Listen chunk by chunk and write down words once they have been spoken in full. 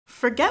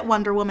Forget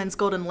Wonder Woman's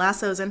golden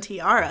lassos and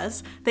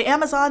tiaras. The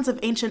Amazons of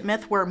ancient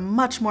myth were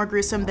much more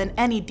gruesome than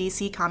any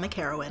DC comic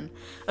heroine.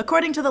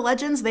 According to the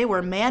legends, they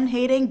were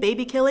man-hating,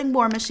 baby-killing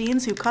war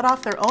machines who cut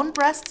off their own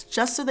breasts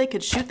just so they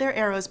could shoot their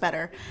arrows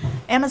better.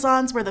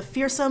 Amazons were the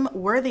fearsome,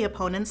 worthy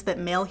opponents that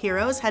male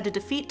heroes had to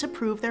defeat to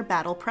prove their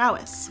battle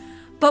prowess.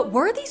 But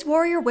were these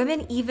warrior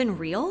women even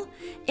real?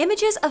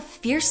 Images of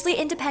fiercely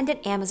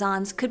independent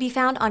Amazons could be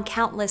found on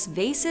countless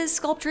vases,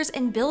 sculptures,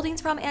 and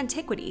buildings from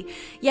antiquity,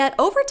 yet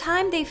over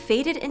time they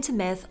faded into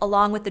myth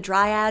along with the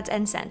dryads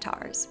and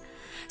centaurs.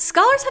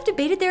 Scholars have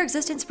debated their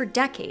existence for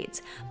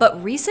decades,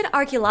 but recent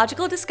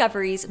archaeological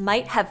discoveries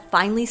might have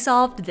finally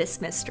solved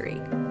this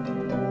mystery.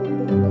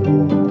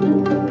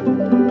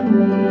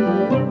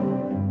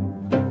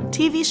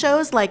 TV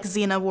shows like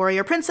Xena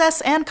Warrior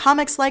Princess and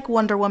comics like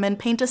Wonder Woman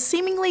paint a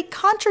seemingly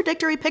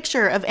contradictory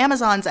picture of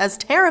Amazons as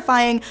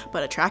terrifying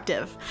but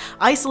attractive,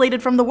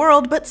 isolated from the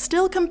world but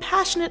still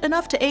compassionate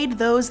enough to aid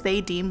those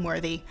they deem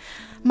worthy.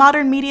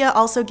 Modern media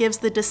also gives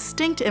the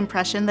distinct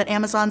impression that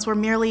Amazons were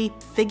merely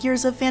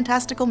figures of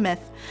fantastical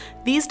myth.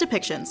 These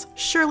depictions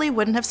surely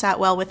wouldn't have sat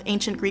well with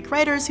ancient Greek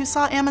writers who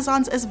saw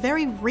Amazons as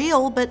very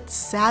real but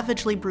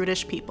savagely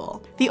brutish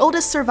people. The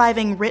oldest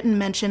surviving written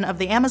mention of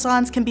the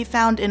Amazons can be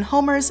found in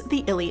Homer's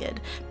The Iliad,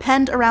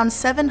 penned around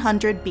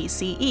 700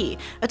 BCE,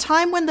 a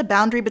time when the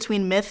boundary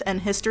between myth and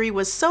history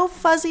was so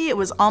fuzzy it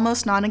was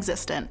almost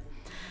non-existent.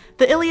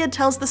 The Iliad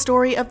tells the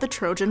story of the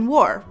Trojan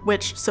War,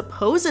 which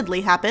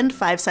supposedly happened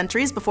 5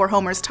 centuries before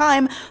Homer's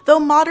time, though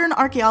modern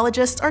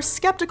archaeologists are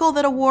skeptical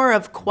that a war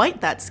of quite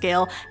that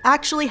scale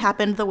actually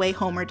happened the way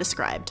Homer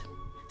described.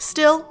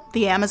 Still,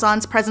 the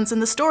Amazons' presence in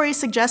the story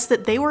suggests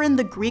that they were in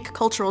the Greek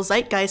cultural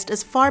zeitgeist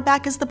as far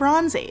back as the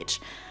Bronze Age.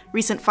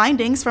 Recent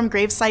findings from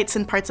grave sites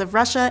in parts of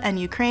Russia and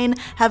Ukraine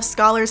have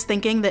scholars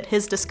thinking that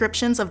his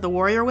descriptions of the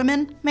warrior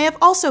women may have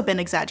also been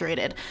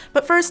exaggerated.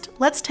 But first,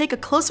 let's take a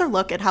closer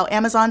look at how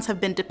Amazons have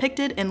been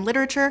depicted in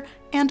literature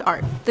and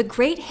art. The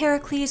great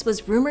Heracles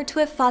was rumored to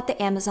have fought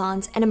the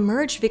Amazons and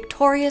emerged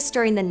victorious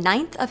during the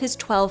 9th of his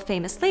 12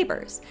 famous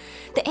labors.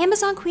 The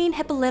Amazon queen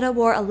Hippolyta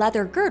wore a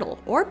leather girdle,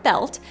 or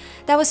belt,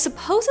 that was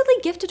supposedly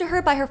gifted to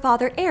her by her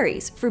father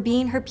Ares for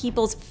being her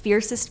people's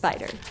fiercest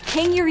fighter.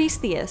 King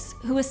Eurystheus,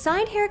 who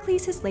assigned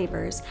Heracles his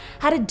labors,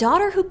 had a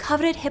daughter who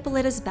coveted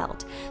Hippolyta's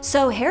belt,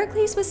 so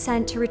Heracles was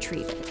sent to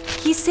retrieve it.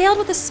 He sailed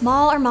with a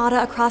small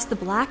armada across the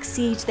Black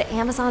Sea to the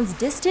Amazons'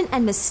 distant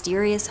and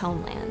mysterious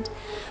homeland.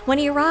 When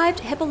he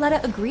arrived,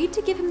 Hippolyta agreed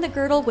to give him the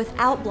girdle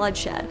without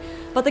bloodshed,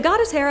 but the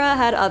goddess Hera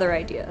had other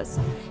ideas.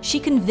 She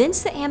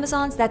convinced the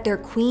Amazons that their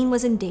queen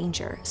was in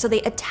danger, so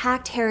they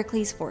attacked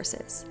Heracles'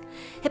 forces.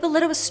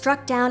 Hippolyta was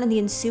struck down in the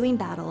ensuing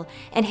battle,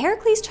 and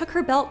Heracles took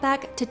her belt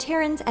back to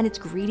Tiryns and its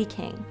greedy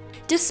king.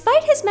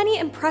 Despite his many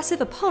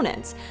impressive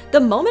opponents, the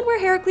moment where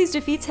Heracles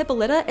defeats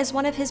Hippolyta is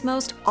one of his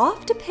most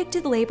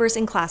oft-depicted labors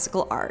in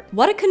classical art.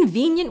 What a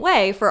convenient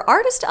way for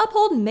artists to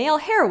uphold male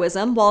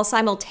heroism while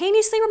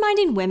simultaneously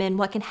reminding women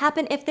what can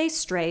happen if they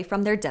stray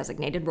from their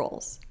designated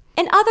roles.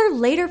 In other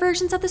later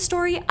versions of the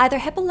story, either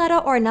Hippolyta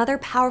or another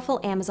powerful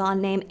Amazon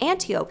named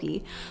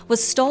Antiope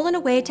was stolen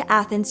away to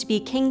Athens to be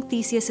King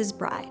Theseus's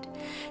bride.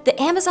 The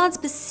Amazons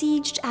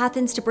besieged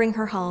Athens to bring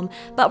her home,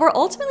 but were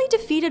ultimately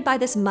defeated by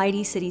this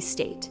mighty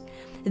city-state.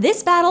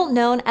 This battle,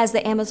 known as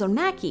the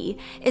Amazonmachy,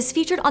 is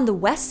featured on the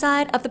west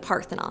side of the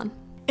Parthenon.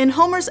 In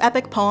Homer's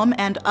epic poem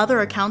and other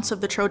accounts of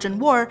the Trojan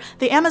War,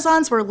 the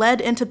Amazons were led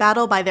into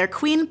battle by their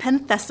queen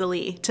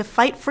Penthesilea to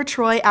fight for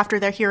Troy after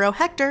their hero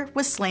Hector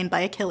was slain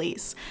by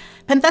Achilles.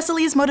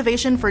 Penthesilea's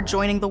motivation for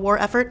joining the war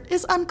effort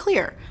is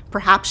unclear.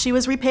 Perhaps she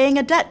was repaying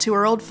a debt to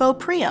her old foe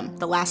Priam,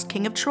 the last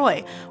king of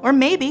Troy, or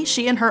maybe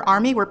she and her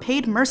army were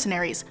paid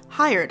mercenaries,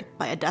 hired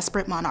by a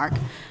desperate monarch.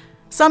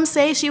 Some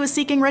say she was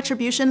seeking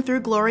retribution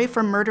through glory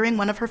for murdering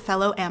one of her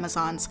fellow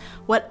Amazons.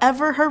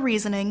 Whatever her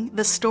reasoning,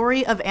 the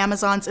story of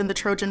Amazons in the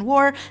Trojan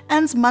War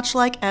ends much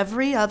like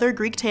every other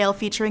Greek tale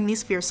featuring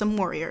these fearsome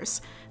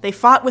warriors. They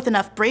fought with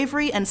enough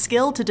bravery and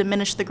skill to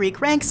diminish the Greek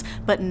ranks,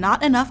 but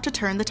not enough to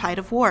turn the tide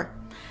of war.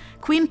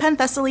 Queen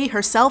Penthesilea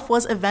herself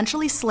was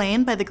eventually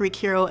slain by the Greek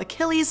hero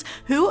Achilles,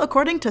 who,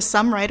 according to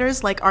some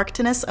writers like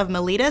Arctinus of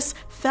Miletus,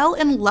 fell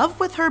in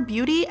love with her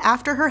beauty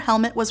after her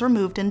helmet was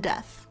removed in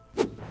death.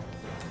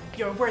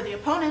 You're a worthy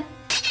opponent,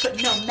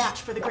 but no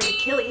match for the great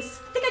Achilles.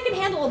 I think I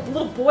can handle a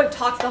little boy who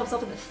talks about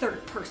himself in the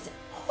third person.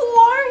 Who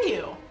are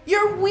you?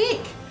 You're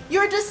weak.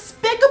 You're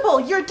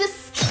despicable. You're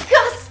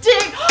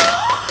disgusting.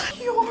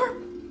 You're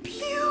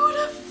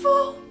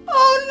beautiful.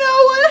 Oh no,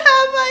 what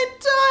have I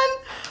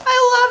done? I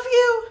love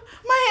you,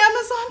 my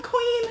Amazon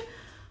queen.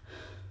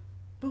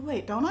 But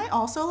wait, don't I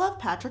also love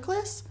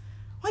Patroclus?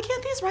 Why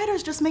can't these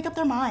writers just make up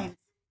their minds?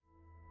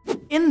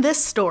 In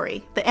this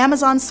story, the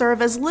Amazons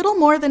serve as little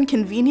more than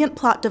convenient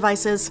plot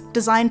devices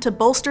designed to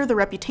bolster the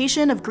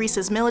reputation of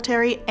Greece's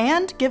military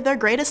and give their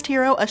greatest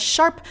hero a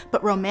sharp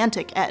but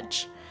romantic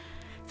edge.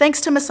 Thanks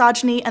to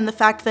misogyny and the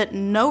fact that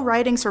no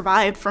writing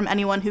survived from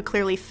anyone who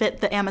clearly fit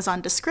the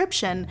Amazon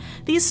description,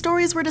 these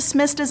stories were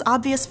dismissed as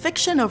obvious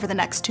fiction over the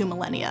next 2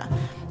 millennia.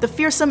 The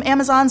fearsome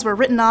Amazons were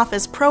written off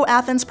as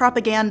pro-Athens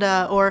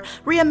propaganda or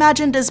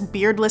reimagined as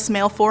beardless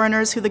male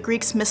foreigners who the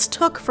Greeks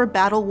mistook for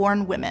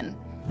battle-worn women.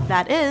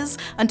 That is,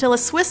 until a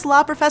Swiss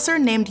law professor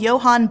named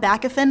Johann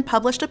Bachofen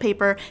published a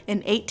paper in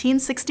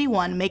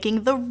 1861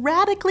 making the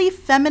radically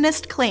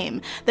feminist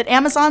claim that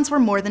Amazons were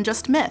more than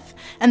just myth,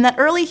 and that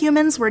early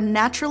humans were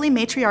naturally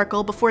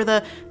matriarchal before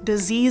the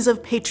disease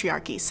of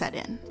patriarchy set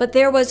in. But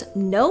there was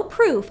no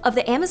proof of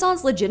the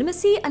Amazons'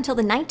 legitimacy until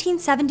the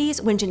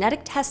 1970s, when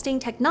genetic testing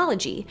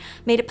technology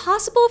made it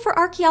possible for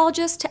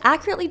archaeologists to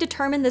accurately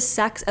determine the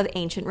sex of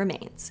ancient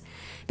remains.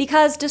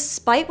 Because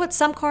despite what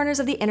some corners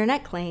of the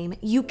internet claim,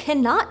 you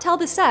cannot tell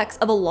the sex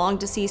of a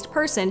long-deceased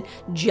person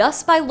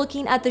just by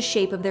looking at the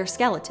shape of their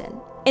skeleton.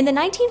 In the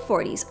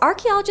 1940s,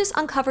 archaeologists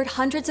uncovered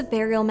hundreds of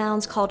burial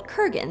mounds called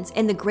kurgans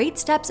in the Great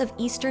Steppes of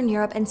Eastern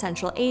Europe and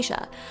Central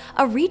Asia,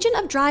 a region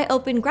of dry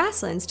open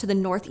grasslands to the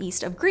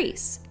northeast of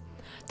Greece.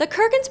 The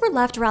kurgans were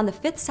left around the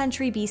 5th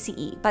century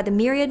BCE by the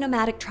myriad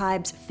nomadic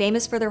tribes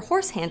famous for their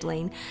horse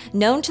handling,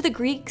 known to the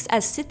Greeks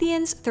as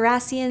Scythians,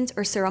 Thracians,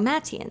 or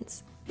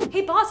Syromattians.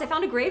 Hey boss, I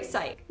found a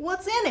gravesite.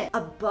 What's in it?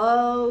 A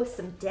bow,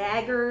 some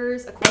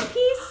daggers, a coin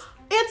piece.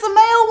 It's a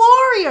male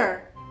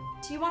warrior!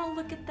 Do you want to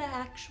look at the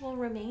actual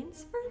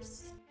remains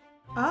first?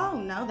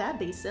 Oh, no, that'd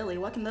be silly.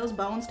 What can those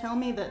bones tell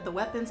me that the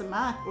weapons of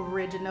my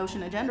rigid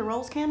notion of gender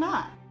roles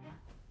cannot?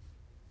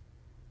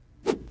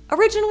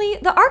 Originally,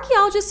 the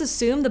archaeologists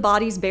assumed the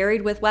bodies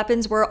buried with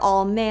weapons were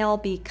all male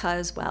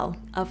because, well,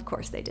 of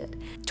course they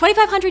did.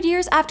 2,500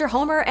 years after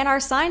Homer, and our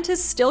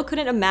scientists still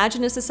couldn't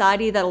imagine a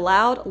society that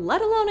allowed,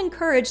 let alone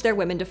encouraged, their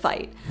women to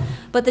fight.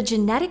 But the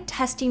genetic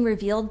testing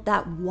revealed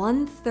that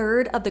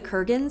 1/3 of the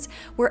kurgans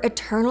were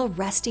eternal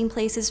resting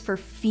places for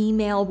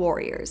female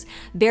warriors,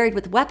 buried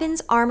with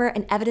weapons, armor,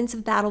 and evidence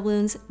of battle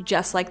wounds,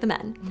 just like the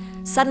men.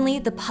 Suddenly,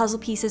 the puzzle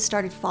pieces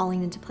started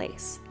falling into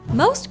place.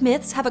 Most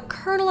myths have a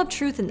kernel of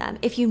truth in them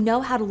if you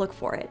know how to look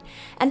for it,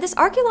 and this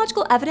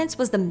archaeological evidence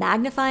was the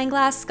magnifying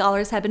glass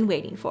scholars had been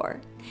waiting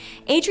for.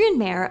 Adrian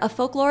Mayer, a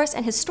folklorist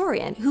and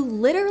historian who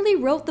literally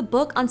wrote the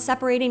book on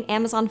separating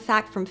Amazon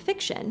fact from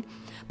fiction,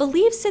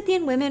 believes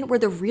Scythian women were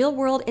the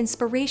real-world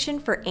inspiration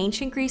for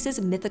ancient Greece's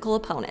mythical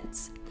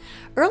opponents.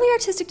 Early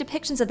artistic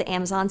depictions of the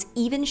Amazons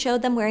even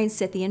showed them wearing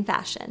Scythian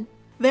fashion.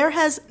 There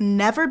has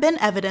never been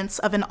evidence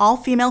of an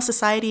all-female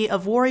society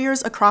of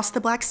warriors across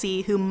the Black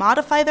Sea who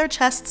modify their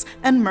chests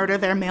and murder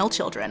their male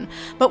children,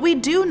 but we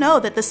do know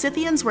that the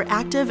Scythians were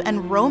active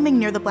and roaming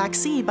near the Black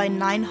Sea by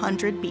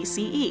 900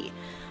 BCE.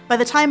 By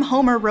the time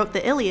Homer wrote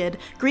the Iliad,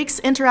 Greeks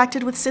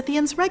interacted with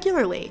Scythians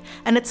regularly,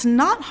 and it's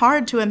not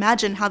hard to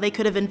imagine how they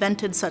could have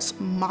invented such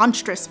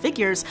monstrous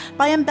figures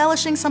by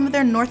embellishing some of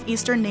their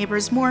northeastern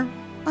neighbors' more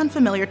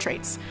unfamiliar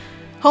traits.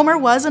 Homer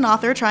was an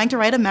author trying to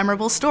write a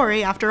memorable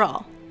story after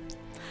all.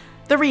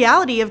 The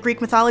reality of Greek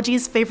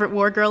mythology's favorite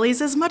war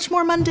girlies is much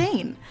more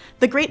mundane.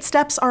 The Great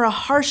Steppes are a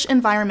harsh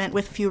environment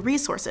with few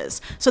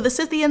resources, so the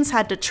Scythians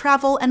had to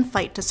travel and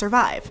fight to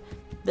survive.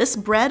 This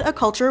bred a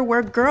culture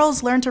where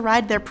girls learned to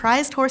ride their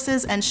prized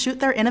horses and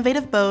shoot their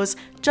innovative bows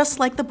just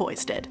like the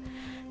boys did.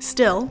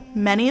 Still,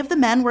 many of the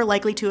men were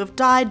likely to have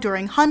died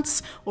during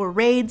hunts or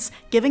raids,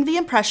 giving the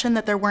impression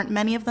that there weren't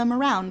many of them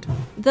around.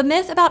 The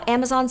myth about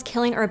Amazons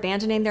killing or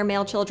abandoning their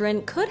male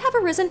children could have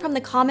arisen from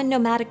the common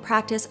nomadic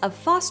practice of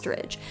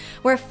fosterage,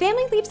 where a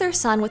family leaves their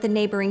son with a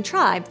neighboring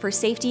tribe for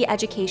safety,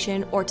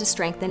 education, or to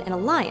strengthen an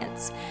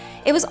alliance.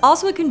 It was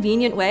also a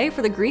convenient way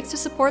for the Greeks to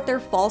support their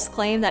false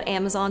claim that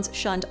Amazons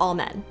shunned all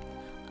men.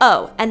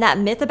 Oh, and that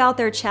myth about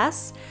their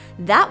chests?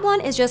 That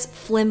one is just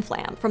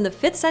flim-flam from the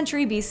 5th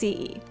century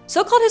BCE.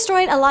 So-called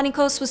historian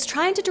Alanikos was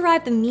trying to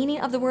derive the meaning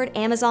of the word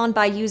Amazon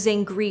by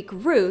using Greek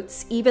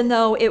roots, even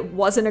though it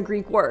wasn't a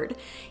Greek word.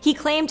 He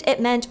claimed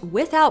it meant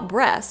without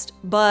breast,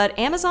 but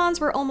Amazons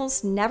were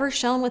almost never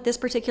shown with this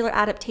particular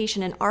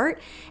adaptation in art,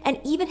 and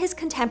even his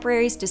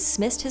contemporaries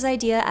dismissed his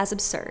idea as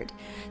absurd.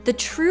 The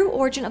true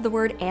origin of the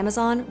word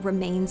Amazon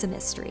remains a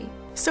mystery.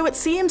 So it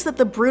seems that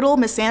the brutal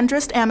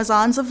misandrist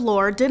Amazons of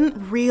lore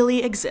didn't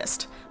really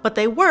exist, but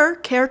they were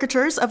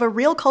caricatures of a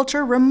real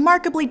culture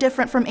remarkably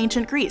different from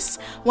ancient Greece,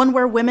 one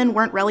where women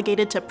weren't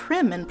relegated to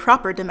prim and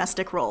proper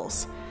domestic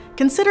roles.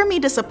 Consider me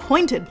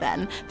disappointed,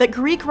 then, that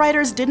Greek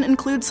writers didn't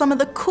include some of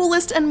the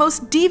coolest and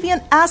most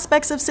deviant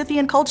aspects of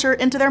Scythian culture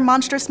into their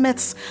monstrous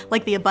myths,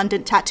 like the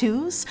abundant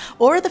tattoos,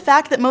 or the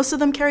fact that most of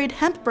them carried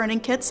hemp-burning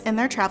kits in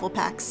their travel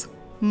packs.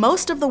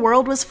 Most of the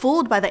world was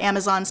fooled by the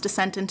Amazons'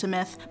 descent into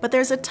myth, but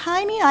there's a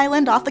tiny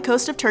island off the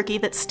coast of Turkey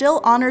that still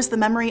honors the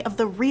memory of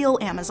the real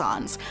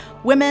Amazons,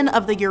 women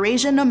of the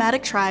Eurasian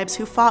nomadic tribes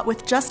who fought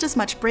with just as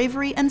much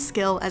bravery and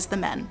skill as the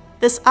men.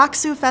 This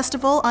Aksu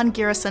festival on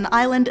Garrison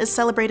Island is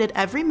celebrated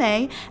every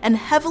May and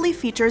heavily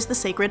features the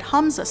sacred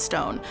Hamza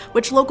stone,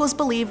 which locals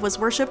believe was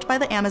worshipped by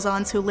the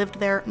Amazons who lived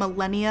there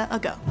millennia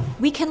ago.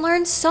 We can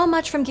learn so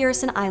much from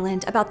Garrison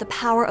Island about the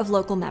power of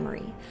local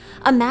memory.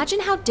 Imagine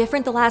how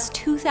different the last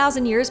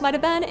 2,000 years might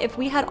have been if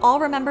we had all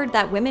remembered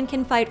that women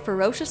can fight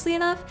ferociously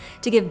enough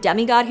to give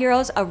demigod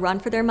heroes a run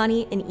for their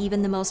money in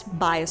even the most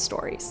biased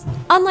stories.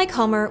 Unlike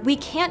Homer, we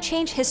can't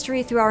change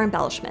history through our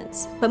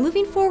embellishments, but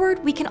moving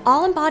forward, we can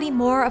all embody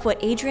more of what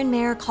Adrian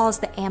Mayer calls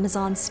the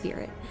Amazon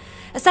spirit.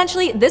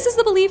 Essentially, this is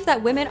the belief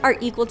that women are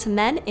equal to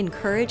men in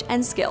courage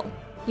and skill.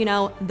 You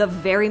know, the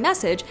very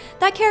message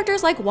that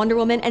characters like Wonder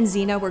Woman and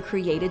Xena were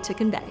created to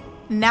convey.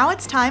 Now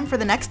it's time for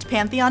the next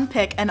Pantheon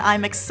pick, and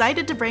I'm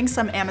excited to bring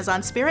some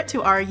Amazon spirit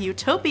to our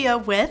utopia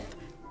with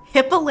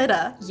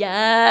Hippolyta.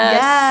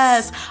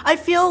 Yes! Yes! I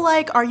feel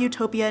like our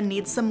utopia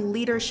needs some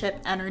leadership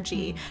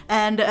energy,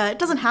 and it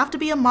doesn't have to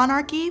be a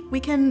monarchy. We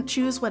can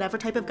choose whatever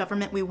type of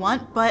government we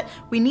want, but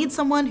we need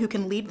someone who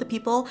can lead the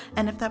people,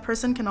 and if that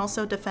person can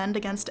also defend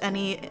against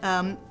any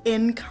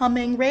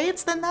incoming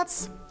raids, then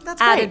that's great.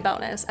 Added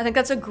bonus. I think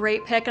that's a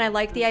great pick, and I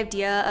like the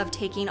idea of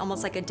taking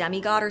almost like a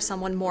demigod or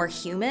someone more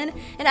human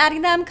and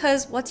adding them,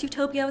 because what's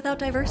utopia without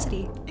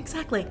diversity?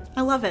 Exactly.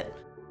 I love it.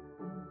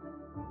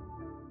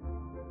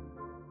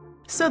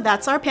 So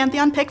that's our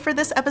Pantheon pick for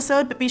this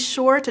episode, but be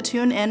sure to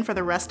tune in for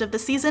the rest of the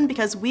season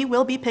because we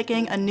will be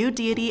picking a new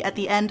deity at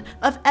the end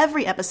of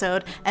every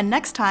episode, and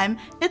next time,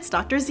 it's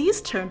Dr.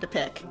 Z's turn to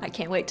pick. I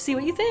can't wait to see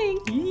what you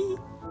think.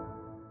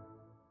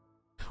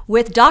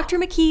 With Dr.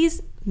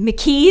 McKee's...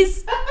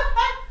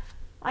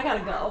 I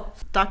gotta go.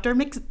 Dr. Oh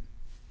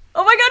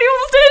my god, you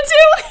almost did it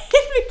too!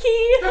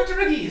 McKee! Dr.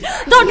 McGee!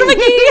 Dr.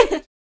 McGee!